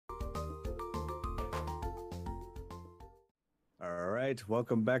Alright,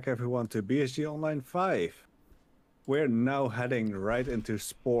 welcome back everyone to BSG Online 5. We're now heading right into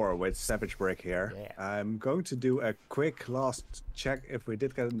Spore with Savage Break here. Yeah. I'm going to do a quick last check if we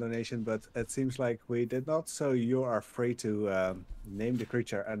did get a donation, but it seems like we did not, so you are free to name the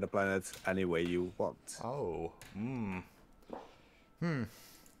creature and the planet any way you want. Oh. Well,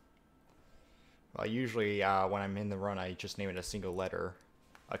 usually when I'm in the run, I just name it a single letter.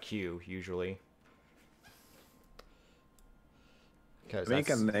 A Q, usually. I mean, you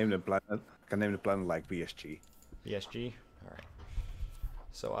can name the planet like BSG. BSG? Alright.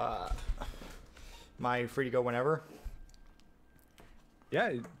 So, am I free to go whenever?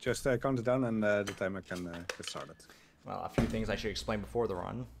 Yeah, just count it down and the timer can get started. Well, a few things I should explain before the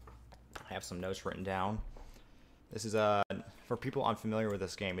run. I have some notes written down. This is for people unfamiliar with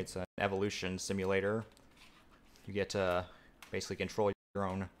this game, it's an evolution simulator. You get to basically control your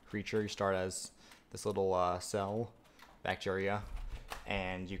own creature. You start as this little cell, bacteria,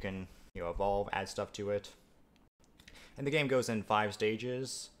 and you can evolve, add stuff to it. And the game goes in 5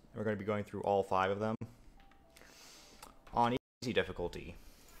 stages. We're going to be going through all 5 of them on easy difficulty.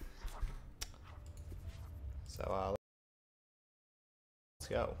 So let's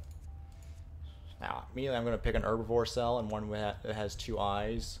go. Now, immediately I'm going to pick an herbivore cell and one that has 2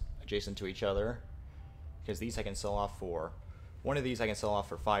 eyes adjacent to each other, because these I can sell off for. One of these I can sell off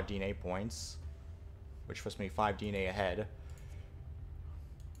for 5 DNA points, which puts me 5 DNA ahead.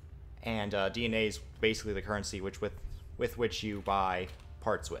 And DNA is basically the currency with which you buy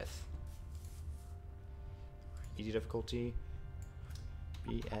parts with. Easy difficulty,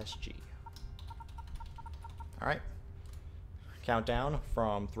 BSG. Alright. Countdown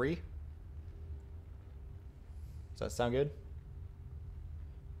from 3. Does that sound good?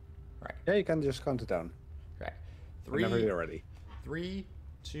 Right. Yeah, you can just count it down. Okay. 3. Whenever you're ready. 3,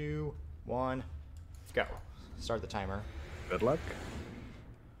 2, 1, go. Start the timer. Good luck.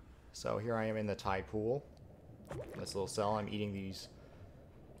 So here I am in the tide pool. This little cell, I'm eating these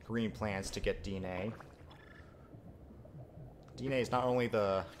green plants to get DNA. DNA is not only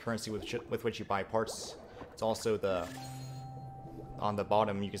the currency with which you buy parts, it's also on the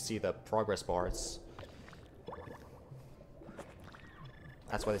bottom you can see the progress bar.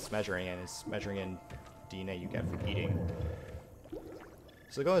 That's what it's measuring, and it's measuring in DNA you get from eating.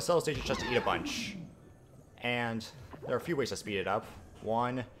 So the goal of the cell stage is just to eat a bunch. And there are a few ways to speed it up.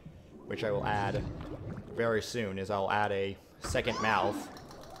 One, which I will add very soon, is I'll add a second mouth,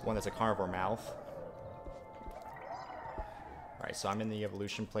 one that's a carnivore mouth. Alright, so I'm in the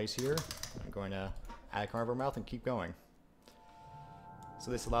evolution place here. I'm going to add a carnivore mouth and keep going.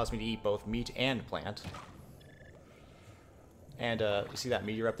 So this allows me to eat both meat and plant. And you see that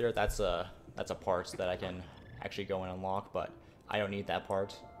meteor up there? That's a part that I can actually go and unlock, but I don't need that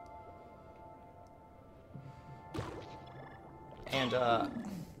part. And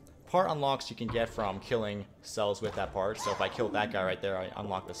part unlocks you can get from killing cells with that part. So if I killed that guy right there, I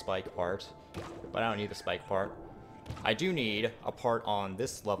unlock the spike part. But I don't need the spike part. I do need a part on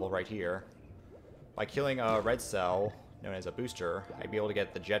this level right here. By killing a red cell, known as a booster, I'd be able to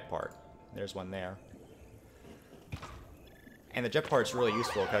get the jet part. There's one there. And the jet part's really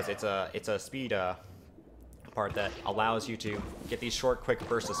useful because it's a speed part that allows you to get these short, quick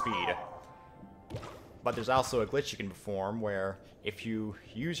bursts of speed. But there's also a glitch you can perform where if you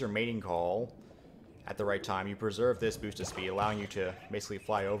use your mating call at the right time, you preserve this boost of speed, allowing you to basically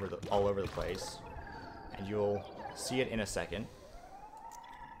fly all over the place. And you'll see it in a second.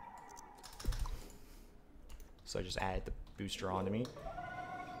 So I just added the booster onto me.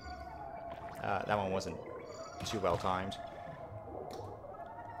 That one wasn't too well timed.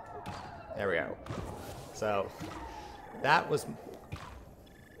 There we go. So that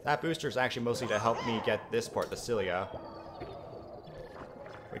booster is actually mostly to help me get this part, the cilia,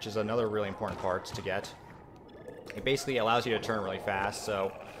 which is another really important part to get. It basically allows you to turn really fast,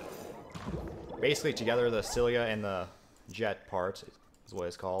 so basically together the cilia and the jet part is what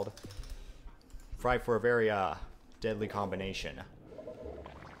it's called. Try for a very deadly combination.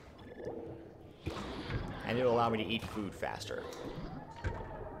 And it'll allow me to eat food faster.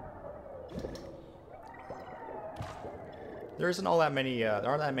 There isn't all that many, there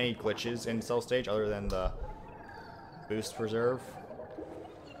aren't that many glitches in Cell Stage other than the boost preserve.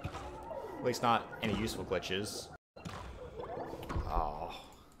 At least not any useful glitches. Oh.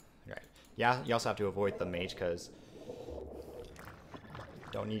 Right. Yeah, you also have to avoid the mate because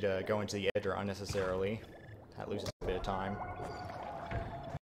don't need to go into the editor unnecessarily. That loses a bit of time.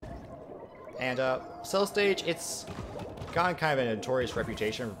 And Cell Stage, it's gotten kind of a notorious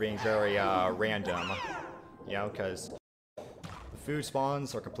reputation for being very random. You know, because food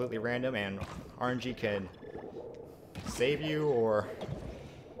spawns are completely random and RNG can save you, or,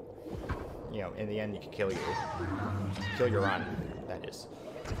 you know, in the end, you can kill you. Kill your run, that is.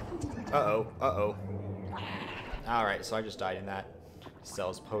 Uh-oh, uh-oh. Alright, so I just died in that.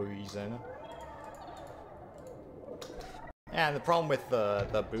 Cells poison. And the problem with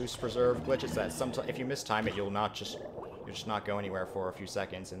the boost preserve glitch is that sometimes if you mistime it, you'll just not go anywhere for a few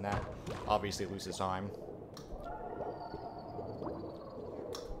seconds, and that obviously loses time.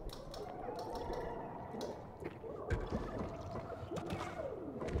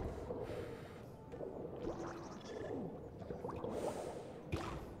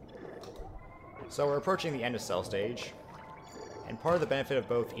 So we're approaching the end of cell stage, and part of the benefit of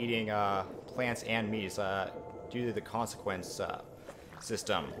both eating plants and meat is due to the consequence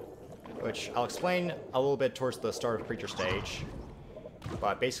system, which I'll explain a little bit towards the start of creature stage.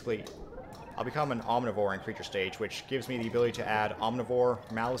 But basically, I'll become an omnivore in creature stage, which gives me the ability to add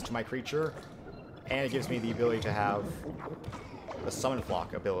omnivore mouths to my creature, and it gives me the ability to have the summon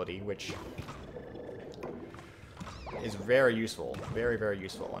flock ability, which is very useful, very, very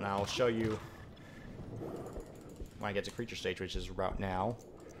useful, and I'll show you when I get to creature stage, which is about now.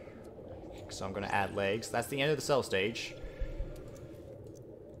 So I'm going to add legs. That's the end of the cell stage.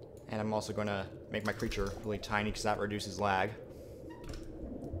 And I'm also going to make my creature really tiny because that reduces lag.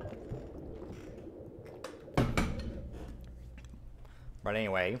 But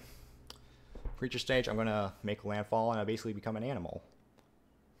anyway, creature stage, I'm going to make landfall and I basically become an animal.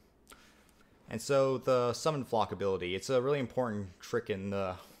 And so the summon flock ability, it's a really important trick in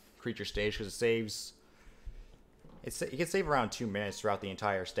the creature stage because it saves... it can save around 2 minutes throughout the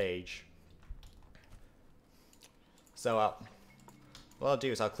entire stage. So, what I'll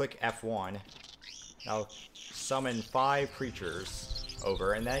do is I'll click F1. I'll summon 5 creatures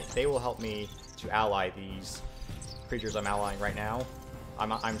over, and they will help me to ally these creatures I'm allying right now.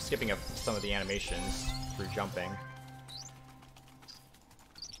 I'm skipping some of the animations through jumping.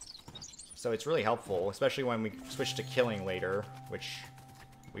 So it's really helpful, especially when we switch to killing later, which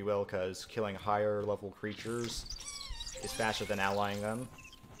we will, because killing higher level creatures is faster than allying them.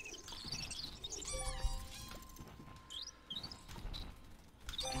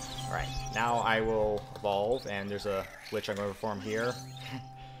 Alright, now I will evolve, and there's a glitch I'm going to perform here.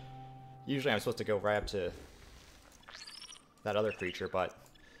 Usually I'm supposed to go right up to that other creature, but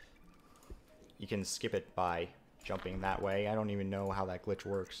you can skip it by jumping that way. I don't even know how that glitch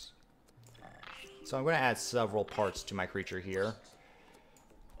works. So I'm going to add several parts to my creature here.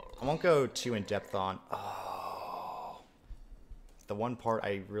 I won't go too in-depth on... Oh, the one part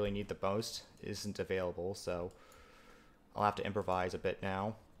I really need the most isn't available, so I'll have to improvise a bit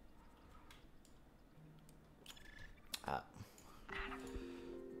now.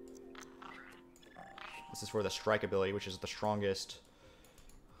 This is for the strike ability, which is the strongest...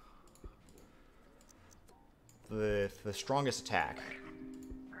 The strongest attack.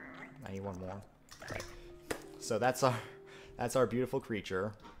 I need one more. Right. So that's our beautiful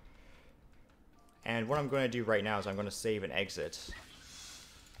creature. And what I'm going to do right now is I'm going to save and exit.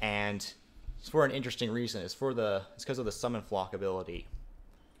 And it's for an interesting reason. It's because of the summon flock ability.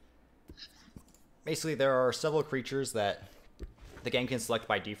 Basically, there are several creatures that the game can select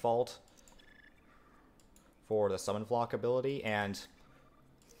by default for the summon flock ability, and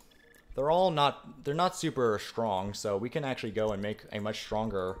they're not super strong, so we can actually go and make a much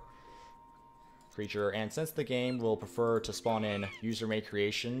stronger creature. And since the game will prefer to spawn in user-made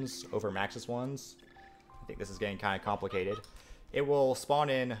creations over Maxis ones, I think this is getting kind of complicated, it will spawn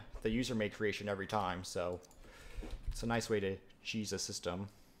in the user-made creation every time, so it's a nice way to cheese a system.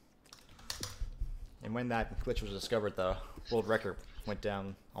 And when that glitch was discovered, the world record went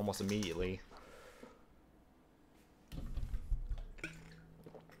down almost immediately.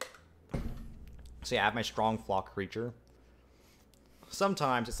 So yeah, I have my strong flock creature.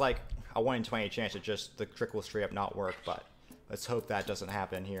 Sometimes it's like a 1 in 20 chance that just the trick will straight up not work, but let's hope that doesn't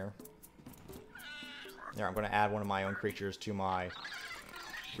happen here. There, I'm going to add one of my own creatures to my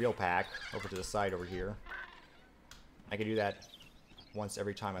real pack over to the side over here. I can do that once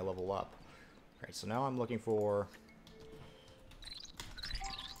every time I level up. Alright, so now I'm looking for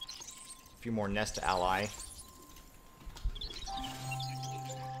a few more nests to ally.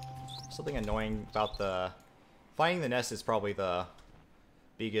 Something annoying about finding the nest is probably the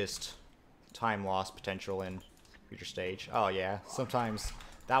biggest time loss potential in future stage. Oh yeah, sometimes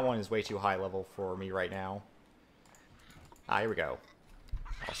that one is way too high level for me right now. Ah, here we go.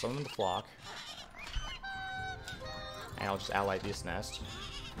 I'll summon the flock. And I'll just ally this nest.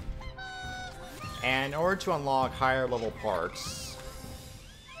 And in order to unlock higher level parts,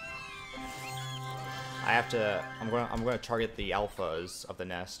 I'm going to target the alphas of the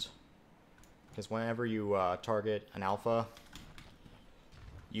nest. Because whenever you target an alpha,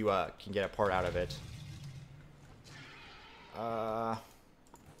 you can get a part out of it.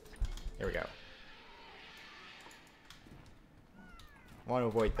 Here we go. I want to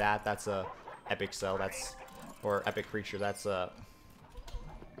avoid that. That's a epic cell. That's, or epic creature. That's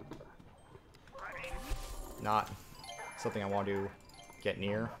not something I want to get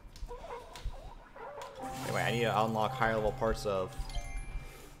near. Anyway, I need to unlock higher level parts of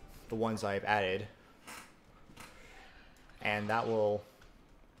the ones I've added, and that will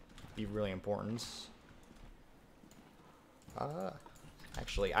be really important.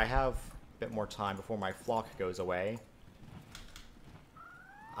 Actually, I have a bit more time before my flock goes away.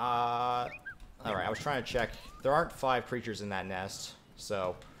 Alright, I was trying to check. There aren't 5 creatures in that nest,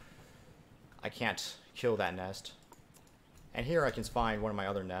 so I can't kill that nest. And here I can find one of my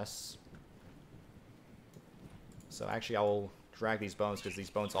other nests. So actually I will drag these bones, because these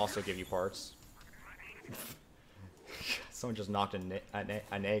bones also give you parts. Someone just knocked an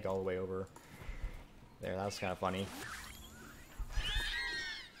egg all the way over there. That was kind of funny.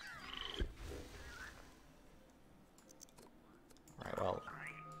 Alright, well,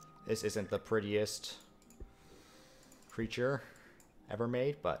 this isn't the prettiest creature ever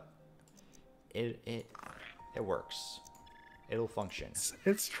made, but it works. It'll function.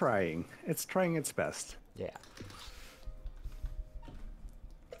 It's trying. It's trying its best. Yeah.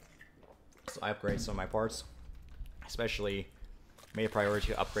 So I upgrade some of my parts. Especially made a priority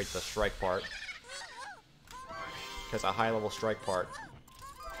to upgrade the strike part. Because a high level strike part.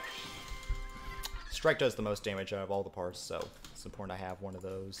 Strike does the most damage out of all the parts, so it's important I have one of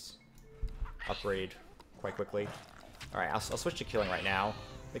those upgrade quite quickly. Alright, I'll switch to killing right now.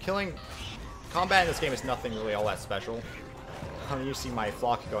 The killing combat in this game is nothing really all that special. You see my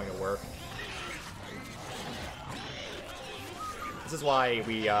flock going to work. This is why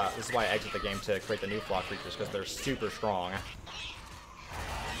I exit the game to create the new flock creatures, because they're super strong.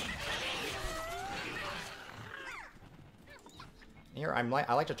 Here I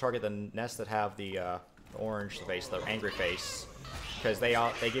like to target the nests that have the orange face, the angry face, because they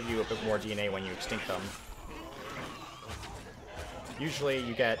give you a bit more DNA when you extinct them. Usually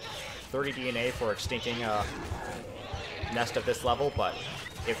you get 30 DNA for extincting a nest of this level, but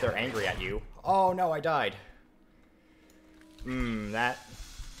if they're angry at you... Oh no, I died!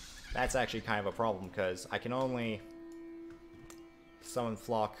 That's actually kind of a problem, because I can only summon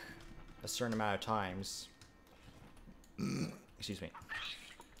flock a certain amount of times. Excuse me.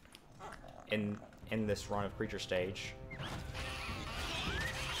 In this run of creature stage.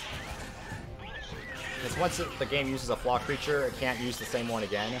 Because once the game uses a flock creature, it can't use the same one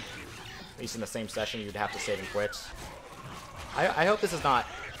again. At least in the same session, you'd have to save and quit. I hope this is not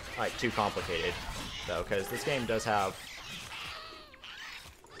like too complicated, though, because this game does have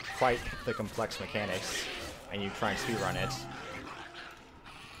quite the complex mechanics, and you try and speedrun it.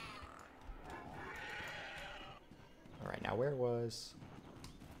 Alright, now where was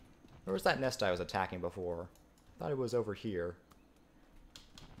that nest I was attacking before? I thought it was over here.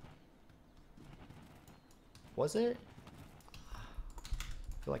 Was it? I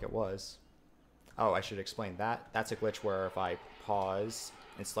feel like it was. Oh, I should explain that. That's a glitch where if I pause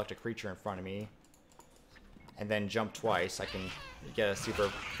and select a creature in front of me, and then jump twice, I can get a super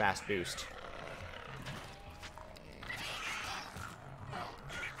fast boost.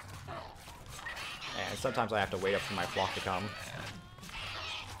 And sometimes I have to wait up for my flock to come.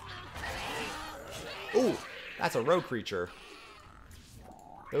 Ooh! That's a rogue creature.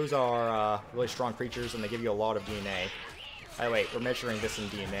 Those are really strong creatures, and they give you a lot of DNA. By the way, we're measuring this in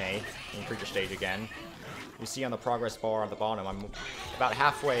DNA in creature stage again. You see on the progress bar on the bottom, I'm about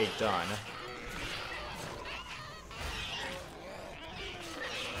halfway done.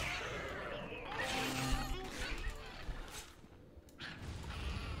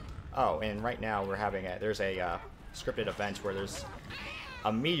 Oh, and right now we're having there's a scripted event where there's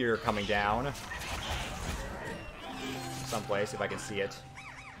a meteor coming down someplace, if I can see it.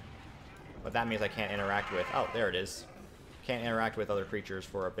 But that means I can't interact with... Oh, there it is. Can't interact with other creatures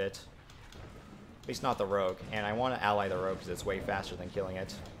for a bit. At least not the rogue. And I want to ally the rogue because it's way faster than killing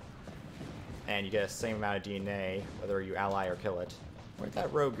it. And you get the same amount of DNA whether you ally or kill it. Where'd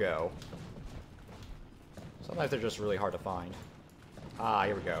that rogue go? Sometimes they're just really hard to find. Ah,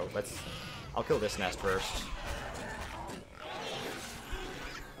 here we go. I'll kill this nest first.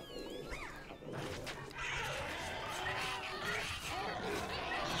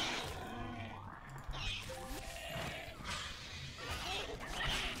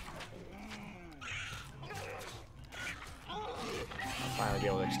 Finally be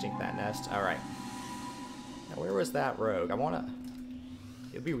able to extinct that nest. Alright. Now where was that rogue? I wanna...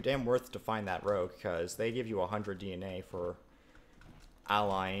 it'd be damn worth to find that rogue, because they give you 100 DNA for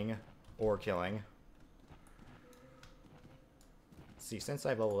allying or killing. Let's see, since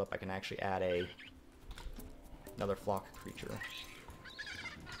I've leveled up, I can actually add another flock creature.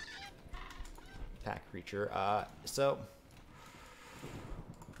 Pack creature.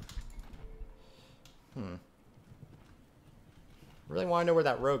 Really want to know where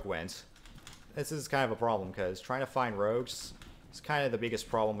that rogue went. This is kind of a problem, because trying to find rogues is kind of the biggest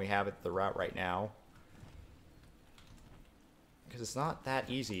problem we have at the route right now. Because it's not that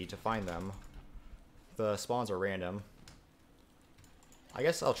easy to find them. The spawns are random. I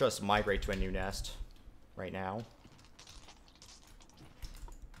guess I'll just migrate to a new nest right now.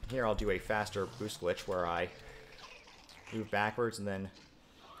 Here I'll do a faster boost glitch where I move backwards and then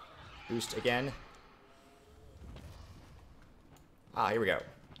boost again. Ah, here we go.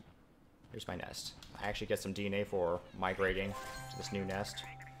 Here's my nest. I actually get some DNA for migrating to this new nest.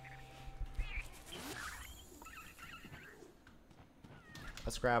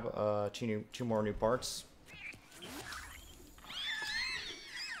 Let's grab two more new parts.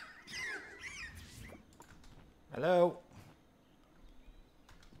 Hello?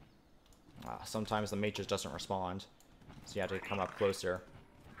 Sometimes the mate just doesn't respond, so you have to come up closer.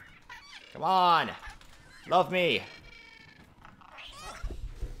 Come on! Love me!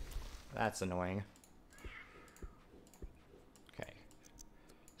 That's annoying. Okay.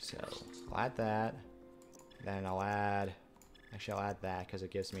 So, I'll add that. Then I'll add... Actually, I'll add that because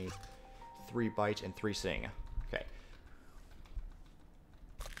it gives me 3 bite and 3 sing. Okay.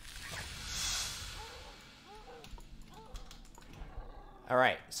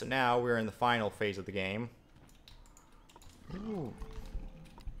 Alright, so now we're in the final phase of the game. Ooh.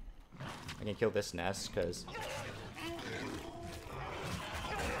 I can kill this nest because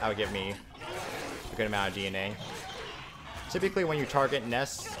that would give me a good amount of DNA. Typically when you target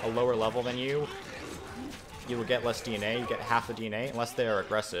nests a lower level than you will get less DNA. You get half the DNA, unless they're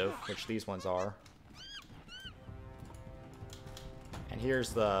aggressive, which these ones are. And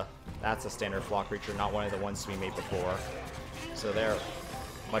here's that's a standard flock creature, not one of the ones we made before. So they're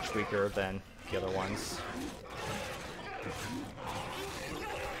much weaker than the other ones.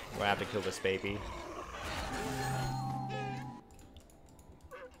 I'm gonna have to kill this baby.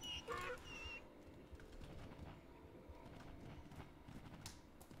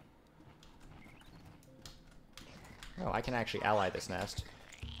 Oh, I can actually ally this nest.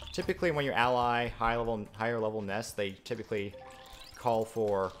 Typically when you ally higher level nests, they typically call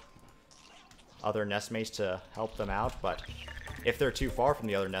for other nestmates to help them out, but if they're too far from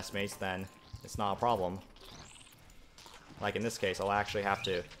the other nestmates, then it's not a problem. Like in this case, I'll actually have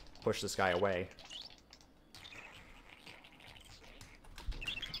to push this guy away.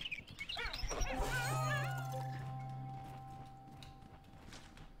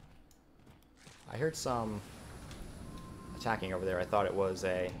 I heard some attacking over there. I thought it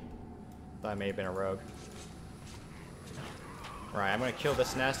may have been a rogue. Right, I'm gonna kill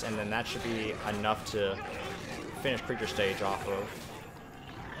this nest, and then that should be enough to finish creature stage off of.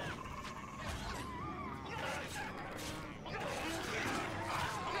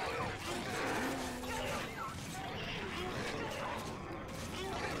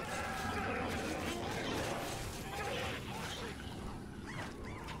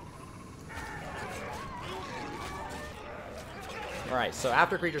 Alright, so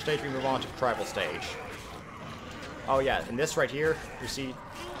after creature stage, we move on to tribal stage. Oh yeah, and this right here, you see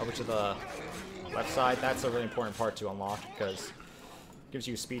over to the left side, that's a really important part to unlock because it gives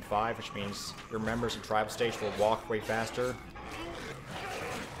you speed 5, which means your members in tribal stage will walk way faster.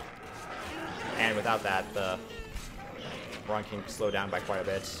 And without that, the run can slow down by quite a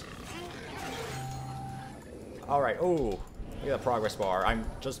bit. Alright, oh, look at the progress bar. I'm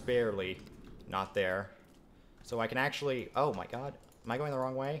just barely not there. So I can actually, oh my god, am I going the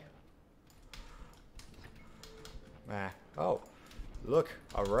wrong way? Oh, look,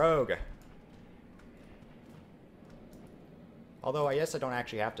 a rogue. Although I guess I don't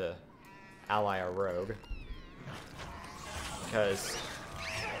actually have to ally a rogue, because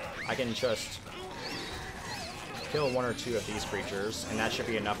I can just kill 1 or 2 of these creatures, and that should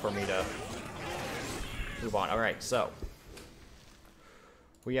be enough for me to move on. Alright, so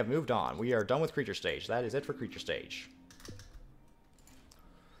we have moved on. We are done with creature stage. That is it for creature stage.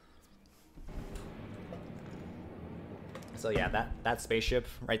 So yeah, that spaceship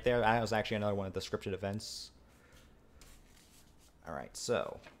right there, that was actually another one of the scripted events. Alright,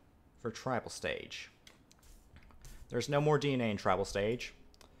 so for tribal stage, there's no more DNA in tribal stage.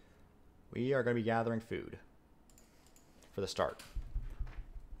 We are going to be gathering food for the start.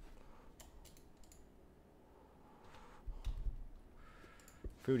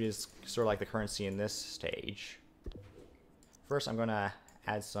 Food is sort of like the currency in this stage. First, I'm going to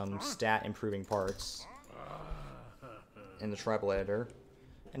add some stat improving parts in the tribal editor.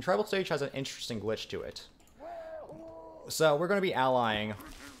 And tribal stage has an interesting glitch to it. So we're going to be allying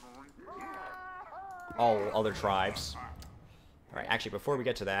all other tribes. Alright, actually before we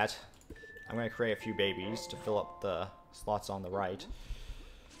get to that, I'm going to create a few babies to fill up the slots on the right.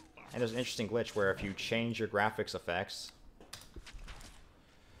 And there's an interesting glitch where if you change your graphics effects,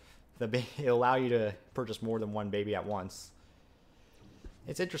 it'll allow you to purchase more than one baby at once.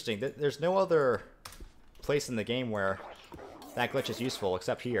 It's interesting. There's no other place in the game where that glitch is useful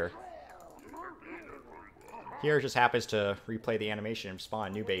except here. Here it just happens to replay the animation and spawn a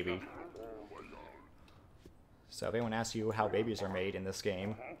new baby. So if anyone asks you how babies are made in this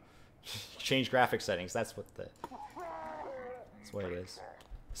game, change graphic settings. That's what it is.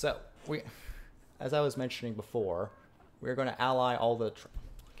 So as I was mentioning before, we're going to ally all the.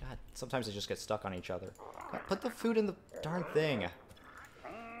 God, sometimes they just get stuck on each other. God, put the food in the darn thing.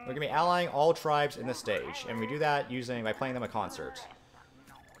 We're going to be allying all tribes in the stage, and we do that by playing them a concert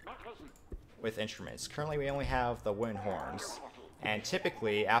with instruments. Currently, we only have the wooden horns, and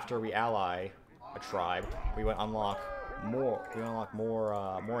typically, after we ally a tribe, we would unlock more.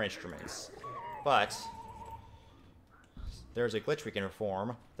 More instruments, but there's a glitch we can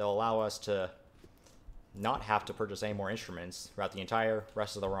perform that'll allow us to not have to purchase any more instruments throughout the entire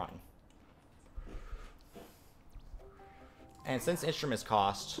rest of the run. And since instruments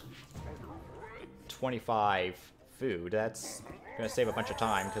cost 25 food, that's going to save a bunch of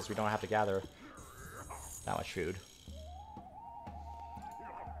time because we don't have to gather that much food.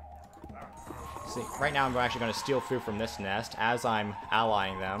 See, right now I'm actually going to steal food from this nest as I'm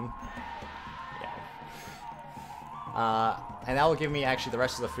allying them. Yeah. And that will give me actually the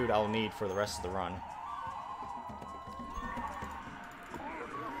rest of the food I'll need for the rest of the run.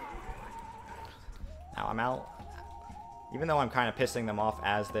 Now I'm out. Even though I'm kind of pissing them off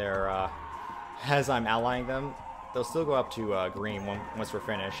as as I'm allying them, they'll still go up to green once we're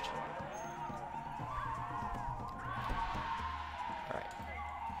finished. Alright.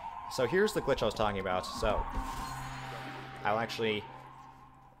 So here's the glitch I was talking about. So I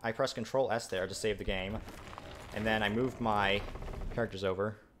press Control S there to save the game, and then I moved my characters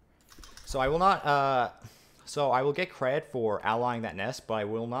over. So I will not, so I will get credit for allying that nest, but I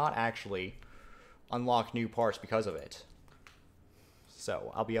will not actually unlock new parts because of it.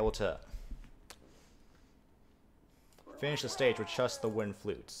 So I'll be able to finish the stage with just the wooden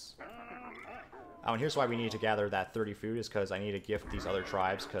flutes. Oh, and here's why we need to gather that 30 food, is because I need to gift these other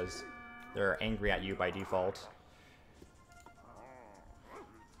tribes because they're angry at you by default.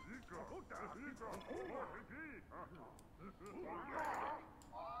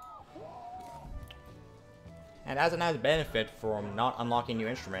 And as an added benefit from not unlocking new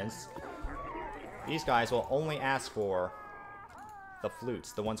instruments, these guys will only ask for the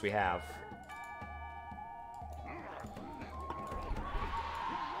flutes, the ones we have.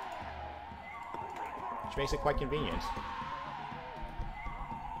 Which makes it quite convenient.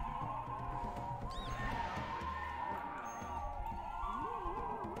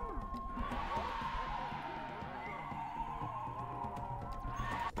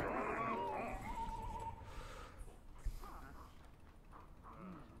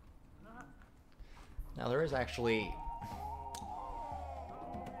 Now there is actually...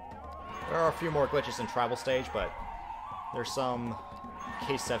 There are a few more glitches in Tribal Stage, but there's some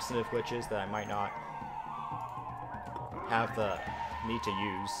case-sensitive glitches that I might not have the need to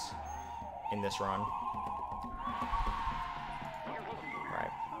use in this run.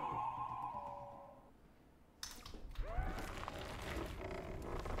 Alright.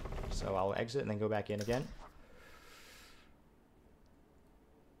 So I'll exit and then go back in again.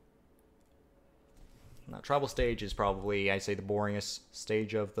 Now, Tribal Stage is probably, I'd say, the boringest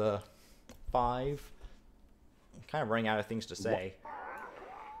stage of the 5. I'm kind of running out of things to say.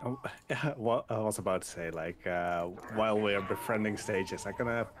 Well, I was about to say, like, while we're befriending stages, I'm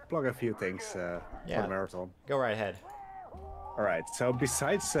gonna plug a few things for the marathon. Go right ahead. Alright, so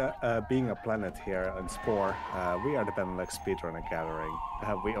besides being a planet here in Spore, we are the Benelux Speedrunner Gathering.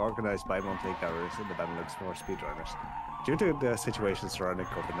 We organize bi-monthly gatherings in the Benelux for speedrunners. Due to the situation surrounding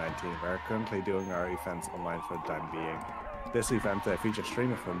COVID-19, we are currently doing our events online for the time being. This event features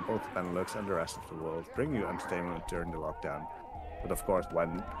streamers from both Benelux and the rest of the world, bringing you entertainment during the lockdown. But of course,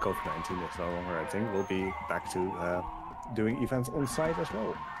 when COVID-19 is no longer a thing, we'll be back to doing events on site as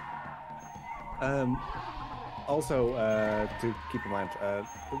well. Also, to keep in mind,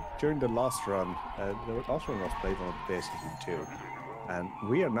 during the last run was played on BSG 2. And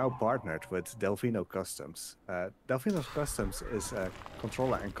we are now partnered with Delfino Customs. Delfino Customs is a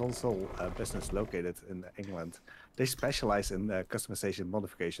controller and console business located in England. They specialize in customization,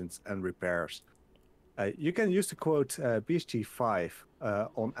 modifications, and repairs. You can use the code BSG 5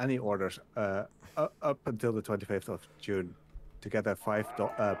 on any orders up until the 25th of June to get a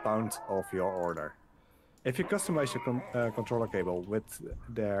 £5 off your order. If you customize your controller cable with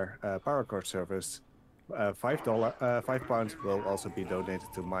their power cord service, £5 will also be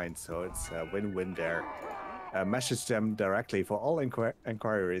donated to mine, so it's a win-win there. Message them directly for all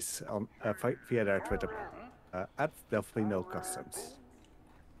inquiries on via their Twitter at Delfino Customs.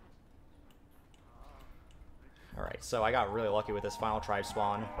 Alright, so I got really lucky with this final tribe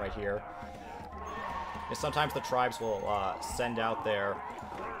spawn right here. And sometimes the tribes will send out their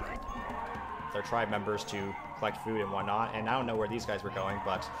tribe members to collect food and whatnot, and I don't know where these guys were going,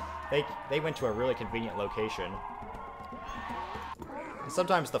 but they went to a really convenient location. And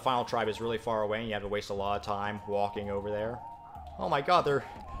sometimes the final tribe is really far away and you have to waste a lot of time walking over there. Oh my god, they're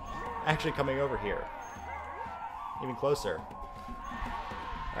actually coming over here. Even closer.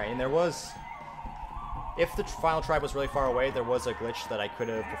 Alright, and there was... If the final tribe was really far away, there was a glitch that I could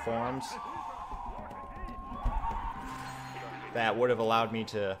have performed that would have allowed me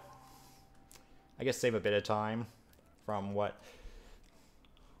to, I guess, save a bit of time from what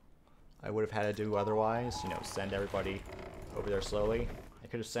I would have had to do otherwise. You know, send everybody over there slowly. I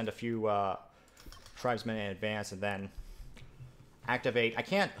could have sent a few tribesmen in advance and then activate. I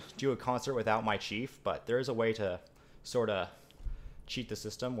can't do a concert without my chief, but there is a way to sort of cheat the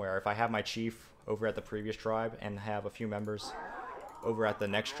system where if I have my chief over at the previous tribe and have a few members over at the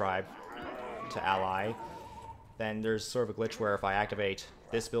next tribe to ally, then there's sort of a glitch where if I activate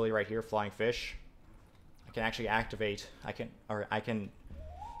this ability right here, Flying Fish, I can actually activate, I can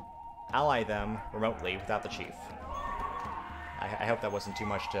ally them remotely without the chief. I hope that wasn't too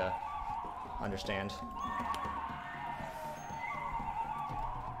much to understand.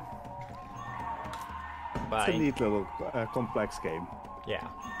 It's a neat little complex game. Yeah.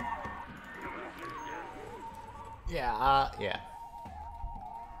 Yeah.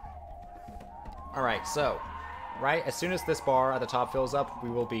 Alright, so, right, as soon as this bar at the top fills up, we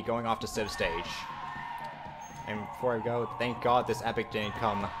will be going off to Civ stage. And before I go, thank God this epic didn't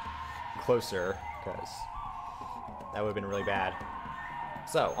come closer, because that would have been really bad.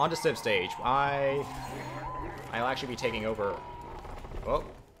 So, on to Civ stage. I'll actually be taking over... Oh,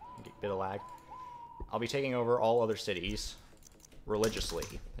 a bit of lag. I'll be taking over all other cities religiously.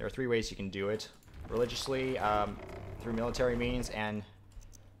 There are 3 ways you can do it. Religiously, through military means, and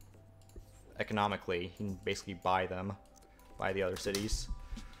economically. You can basically buy the other cities.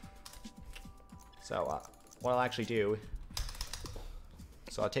 So, what I'll actually do,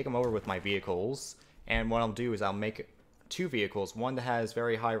 so I'll take them over with my vehicles, and what I'll do is I'll make 2 vehicles, one that has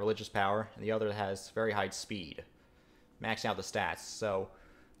very high religious power, and the other that has very high speed, maxing out the stats. So,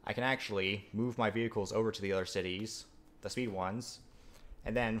 I can actually move my vehicles over to the other cities, the speed ones,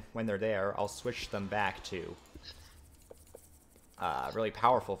 and then when they're there, I'll switch them back to really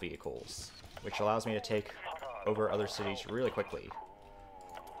powerful vehicles, which allows me to take over other cities really quickly.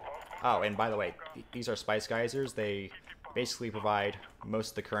 Oh, and by the way, these are Spice Geysers. They basically provide most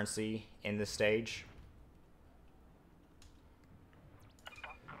of the currency in this stage.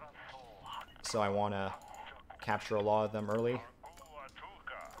 So I want to capture a lot of them early.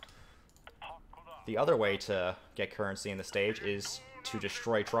 The other way to get currency in the stage is to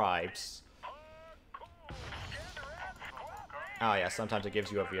destroy tribes. Oh yeah, sometimes it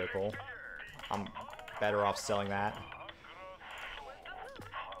gives you a vehicle. I'm better off selling that.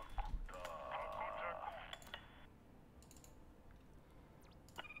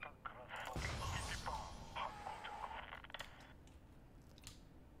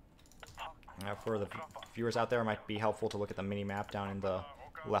 Now for the viewers out there, it might be helpful to look at the mini-map down in the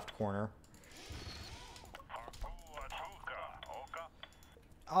left corner.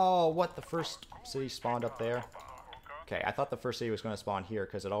 Oh, what? The first city spawned up there? Okay, I thought the first city was going to spawn here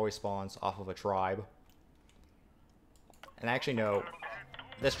because it always spawns off of a tribe. And I actually know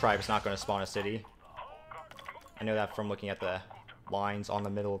this tribe is not going to spawn a city. I know that from looking at the lines on the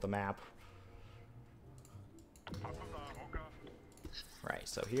middle of the map. Right,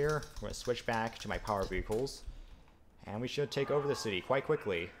 so here, we're going to switch back to my power vehicles. And we should take over the city quite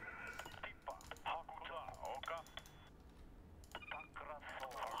quickly.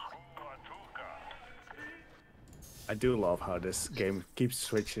 I do love how this game keeps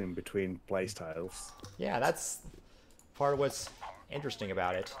switching between playstyles. Yeah, that's part of what's interesting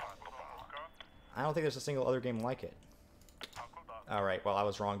about it. I don't think there's a single other game like it. Alright, well, I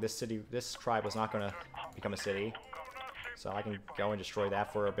was wrong. This tribe was not going to become a city. So I can go and destroy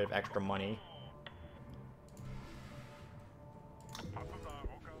that for a bit of extra money.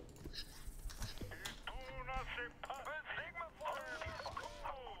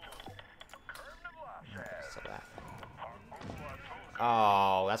 So that.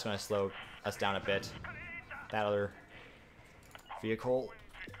 Oh, that's going to slow us down a bit. That other vehicle.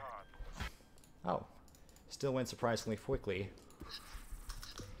 Oh, still went surprisingly quickly.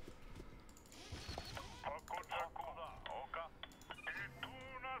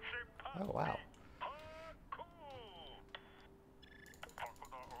 Oh, wow.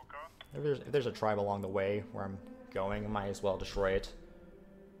 If there's a tribe along the way where I'm going, I might as well destroy it.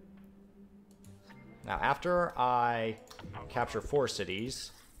 Now, after I capture 4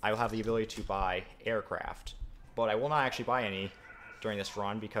 cities, I will have the ability to buy aircraft. But I will not actually buy any during this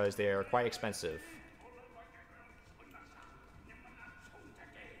run because they are quite expensive.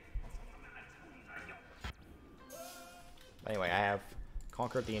 Anyway, I have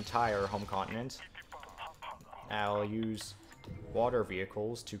conquered the entire home continent. I'll use water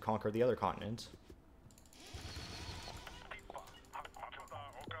vehicles to conquer the other continent.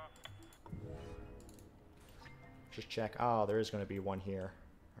 Just check. Oh, there is going to be one here.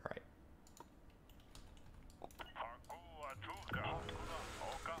 Alright.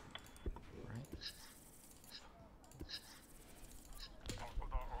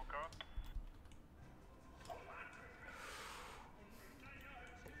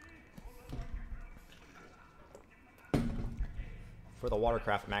 For the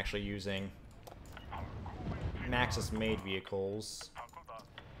watercraft, I'm actually using Maxis made vehicles.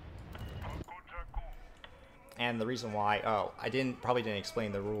 And the reason why, oh, I probably didn't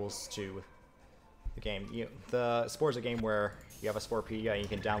explain the rules to the game. The Spore is a game where you have a Sporepedia and you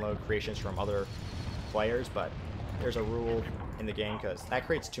can download creations from other players, but there's a rule in the game because that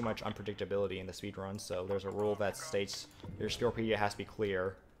creates too much unpredictability in the speedrun. So there's a rule that states your Sporepedia has to be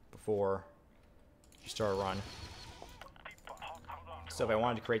clear before you start a run. So if I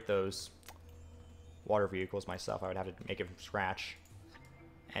wanted to create those water vehicles myself, I would have to make it from scratch.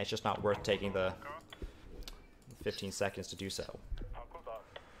 And it's just not worth taking the 15 seconds to do so.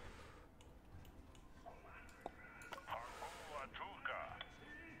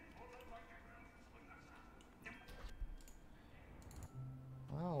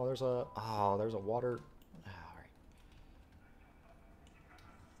 Oh, there's a water. Oh, all right.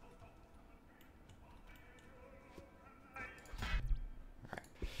 All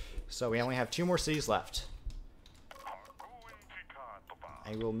right. So we only have 2 more cities left.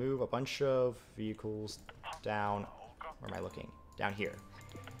 I will move a bunch of vehicles down. Where am I looking? Down here.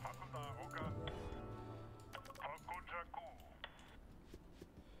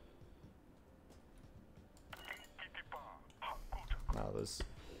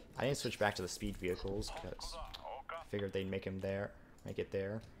 I didn't switch back to the speed vehicles because I figured they'd make it there.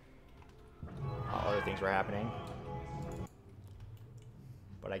 Other things were happening.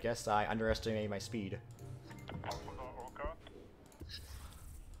 But I guess I underestimated my speed.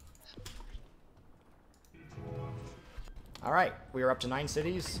 Alright, we are up to 9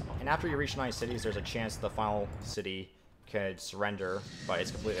 cities, and after you reach 9 cities, there's a chance the final city could surrender, but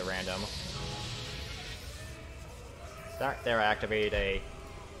it's completely random. There I activated a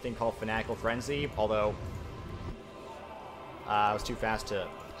thing called Fanatical Frenzy, although I was too fast to...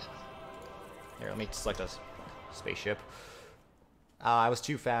 Here, let me select a spaceship. I was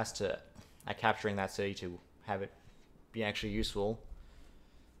too fast at capturing that city to have it be actually useful.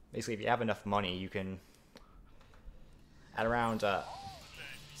 Basically, if you have enough money, you can... At around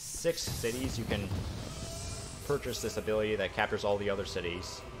 6 cities, you can purchase this ability that captures all the other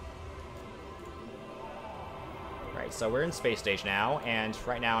cities. Right, so we're in space stage now, and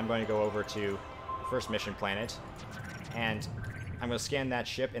right now I'm going to go over to the first mission planet, and I'm going to scan that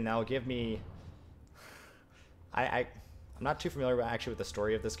ship, and that'll give me... I'm not too familiar actually with the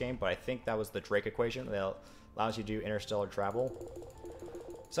story of this game, but I think that was the Drake equation that allows you to do interstellar travel.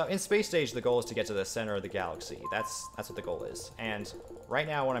 So in space stage, the goal is to get to the center of the galaxy. That's what the goal is. And right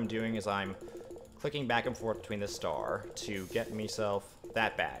now what I'm doing is I'm clicking back and forth between the star to get myself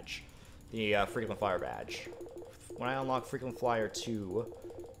that badge, the Frequent Flyer badge. When I unlock Frequent Flyer 2,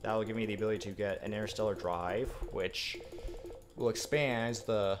 that will give me the ability to get an interstellar drive, which will expand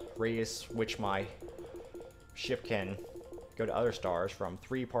the radius which my ship can go to other stars from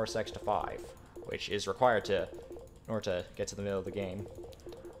 3 parsecs to 5, which is required in order to get to the middle of the game.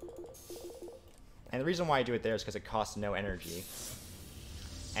 And the reason why I do it there is because it costs no energy.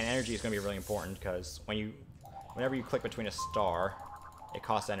 And energy is going to be really important because whenever you click between a star, it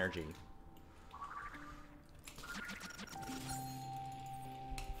costs energy.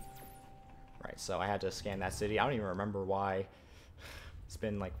 Right, so I had to scan that city. I don't even remember why. It's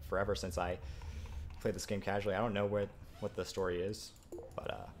been like forever since I played this game casually. I don't know what the story is,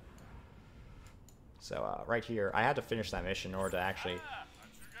 but so right here, I had to finish that mission in order to actually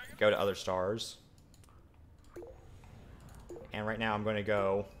go to other stars. And right now I'm going to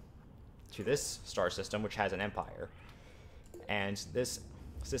go to this star system, which has an empire. And this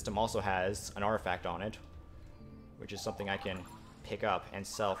system also has an artifact on it, which is something I can pick up and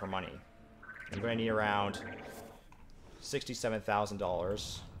sell for money. I'm going to need around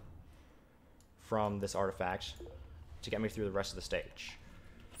 $67,000 from this artifact to get me through the rest of the stage.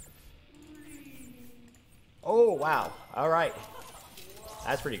 Oh, wow. All right.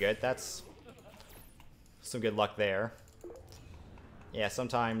 That's pretty good. That's some good luck there. Yeah,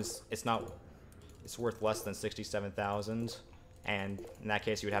 sometimes it's worth less than 67,000, and in that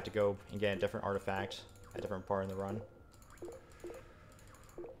case you would have to go and get a different artifact at a different part in the run.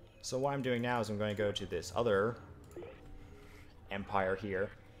 So what I'm doing now is I'm going to go to this other empire here,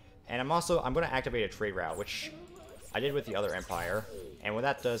 and I'm going to activate a trade route, which I did with the other empire, and what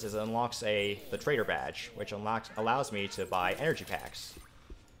that does is it unlocks the trader badge, which allows me to buy energy packs,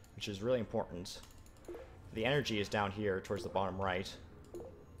 which is really important. The energy is down here towards the bottom right,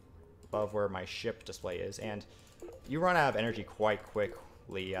 above where my ship display is, and you run out of energy quite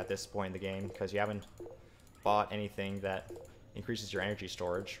quickly at this point in the game because you haven't bought anything that increases your energy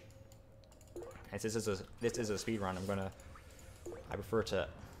storage. And since this is a speed run, I prefer to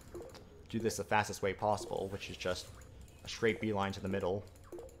do this the fastest way possible, which is just a straight beeline to the middle.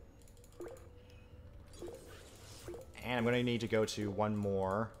 And I'm going to need to go to one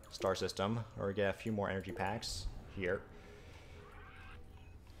more star system, or get a few more energy packs here.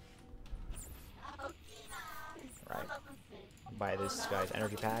 Right. Buy this guy's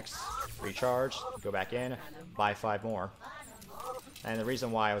energy packs, recharge, go back in, buy 5 more. And the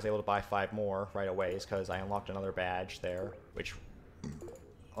reason why I was able to buy 5 more right away is because I unlocked another badge there, which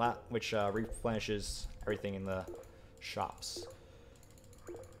replenishes everything in the shops.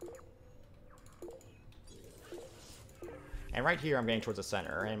 And right here I'm getting towards the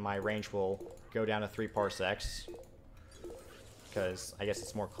center, and my range will go down to 3 parsecs, because I guess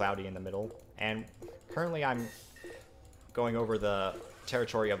it's more cloudy in the middle. And currently I'm going over the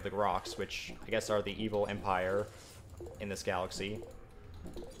territory of the Groks, which I guess are the evil empire in this galaxy.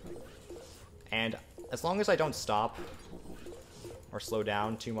 And as long as I don't stop or slow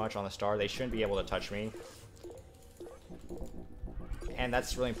down too much on the star, they shouldn't be able to touch me. And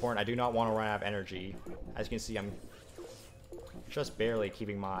that's really important. I do not want to run out of energy. As you can see, I'm just barely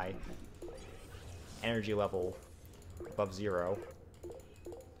keeping my energy level above 0.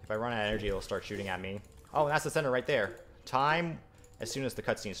 If I run out of energy, it'll start shooting at me. Oh, and that's the center right there. Time as soon as the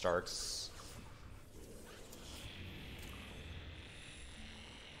cutscene starts.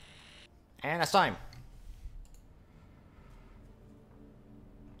 And that's time.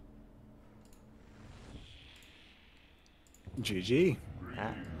 GG.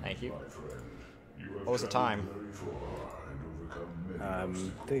 Ah, thank you. What was the time?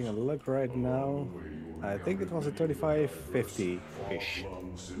 Taking a look right now. I think it was a 35:50-ish.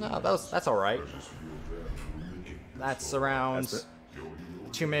 No, that's all right. That's around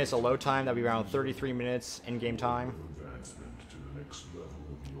 2 minutes of load time. That'll be around 33 minutes in-game time.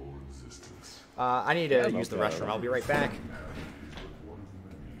 I need to use the restroom. I'll be right back.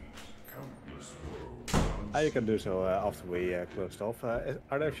 You can do so after we closed off. Are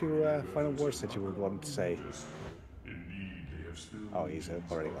there a few final words that you would want to say? Oh, he's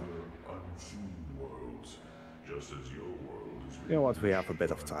already gone. You know what, we have a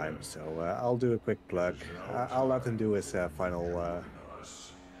bit of time, so I'll do a quick plug. I'll let him do his final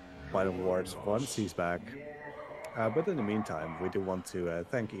words once he's back. But in the meantime, we do want to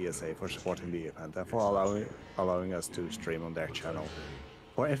thank ESA for supporting the event and for allowing us to stream on their channel.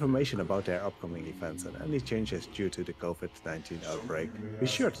 For information about their upcoming events and any changes due to the COVID-19 outbreak, be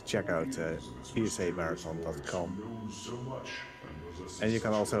sure to check out esamarathon.com. And you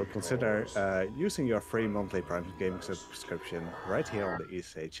can also consider using your free monthly private gaming subscription right here on the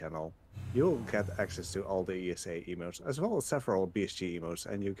ESA channel. You'll get access to all the ESA emotes as well as several BSG emotes,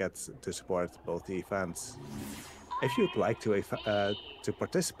 and you get to support both the events. If you'd like to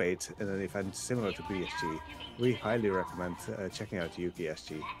participate in an event similar to BSG, we highly recommend checking out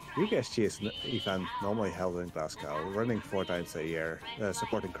UKSG. UKSG is an event normally held in Glasgow, running 4 times a year,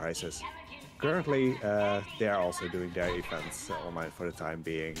 supporting Crisis. Currently, they are also doing their events online for the time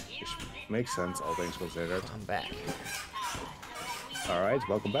being, which makes sense, all things considered. I'm back. Alright,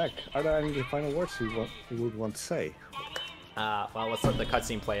 welcome back. Are there any final words you would want to say? Well, let's let the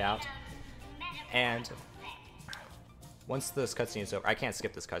cutscene play out. And once this cutscene is over, I can't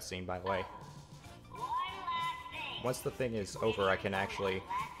skip this cutscene, by the way. once the thing is over, I can actually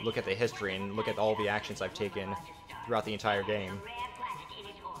look at the history and look at all the actions I've taken throughout the entire game.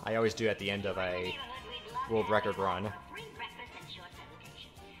 I always do at the end of a world record run.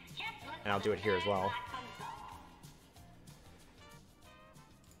 And I'll do it here as well.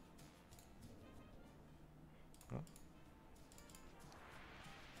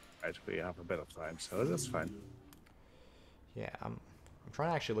 Right, we have a bit of time, so that's fine. Yeah, I'm trying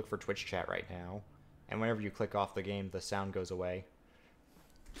to actually look for Twitch chat right now. And whenever you click off the game, the sound goes away.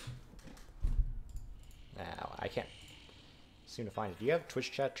 Now, I can't seem to find it. Do you have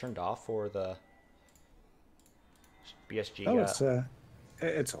Twitch chat turned off for the BSG? Oh,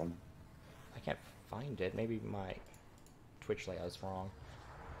 it's on. I can't find it. Maybe my Twitch layout is wrong.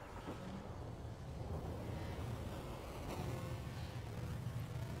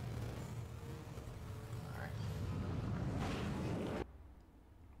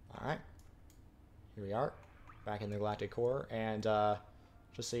 Alright. Here we are, back in the Galactic Core, and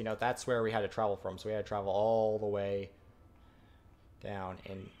just so you know, that's where we had to travel from. So we had to travel all the way down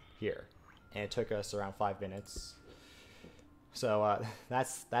in here, and it took us around 5 minutes. So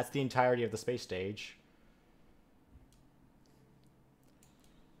that's the entirety of the space stage.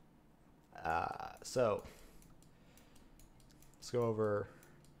 So let's go over.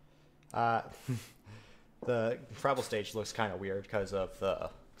 The travel stage looks kind of weird because of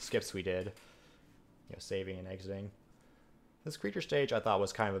the skips we did, you know, saving and exiting. This creature stage I thought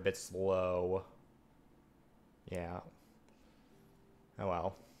was kind of a bit slow. Yeah. Oh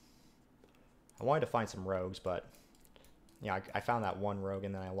well. I wanted to find some rogues, but yeah, I found that one rogue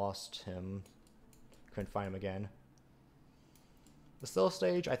and then I lost him. Couldn't find him again. The stealth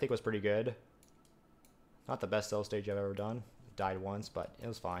stage I think was pretty good. Not the best stealth stage I've ever done. Died once, but it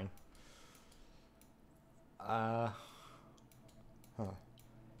was fine.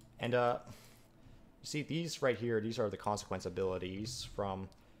 And you see these right here, these are the consequence abilities from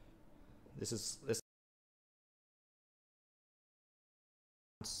this,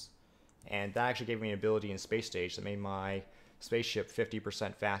 and that actually gave me an ability in space stage that made my spaceship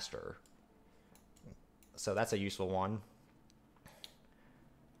 50% faster. So that's a useful one.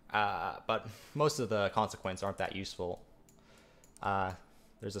 But most of the consequences aren't that useful.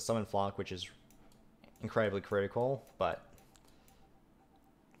 There's a summon flock, which is incredibly critical, but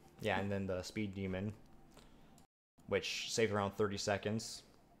yeah, and then the speed demon, which saves around 30 seconds.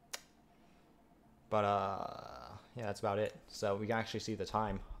 But yeah, that's about it. So we can actually see the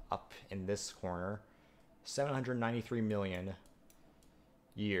time up in this corner. 793 million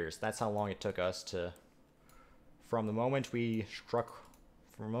years. That's how long it took us to, from the moment we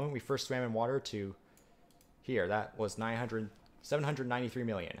first swam in water to here. That was 793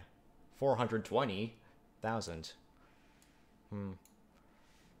 million. 420,000.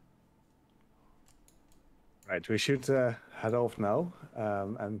 Right, we should head off now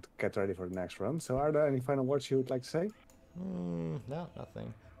and get ready for the next run. So are there any final words you would like to say? No,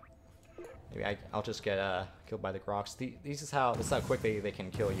 nothing. Maybe I'll just get killed by the Grox. This is how quickly they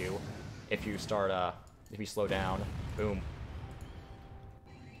can kill you if you start if you slow down. Boom.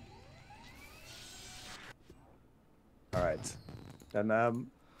 All right. Then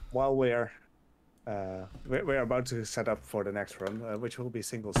while we're about to set up for the next run, which will be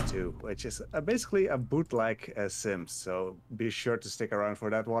Singles 2, which is basically a boot-like Sims. So be sure to stick around for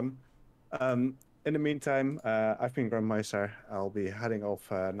that one. In the meantime, I've been Grumpmeister. I'll be heading off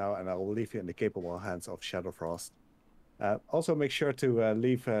now, and I'll leave you in the capable hands of Shadowfrost. Also, make sure to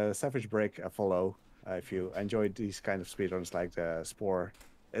leave Savage Break a follow if you enjoyed these kind of speedruns like the Spore.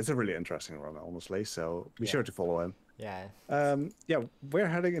 It's a really interesting run, honestly, so be sure to follow him. Yeah. Yeah, we're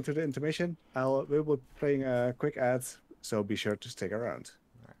heading into the intermission. We will be playing a quick ad, so be sure to stick around.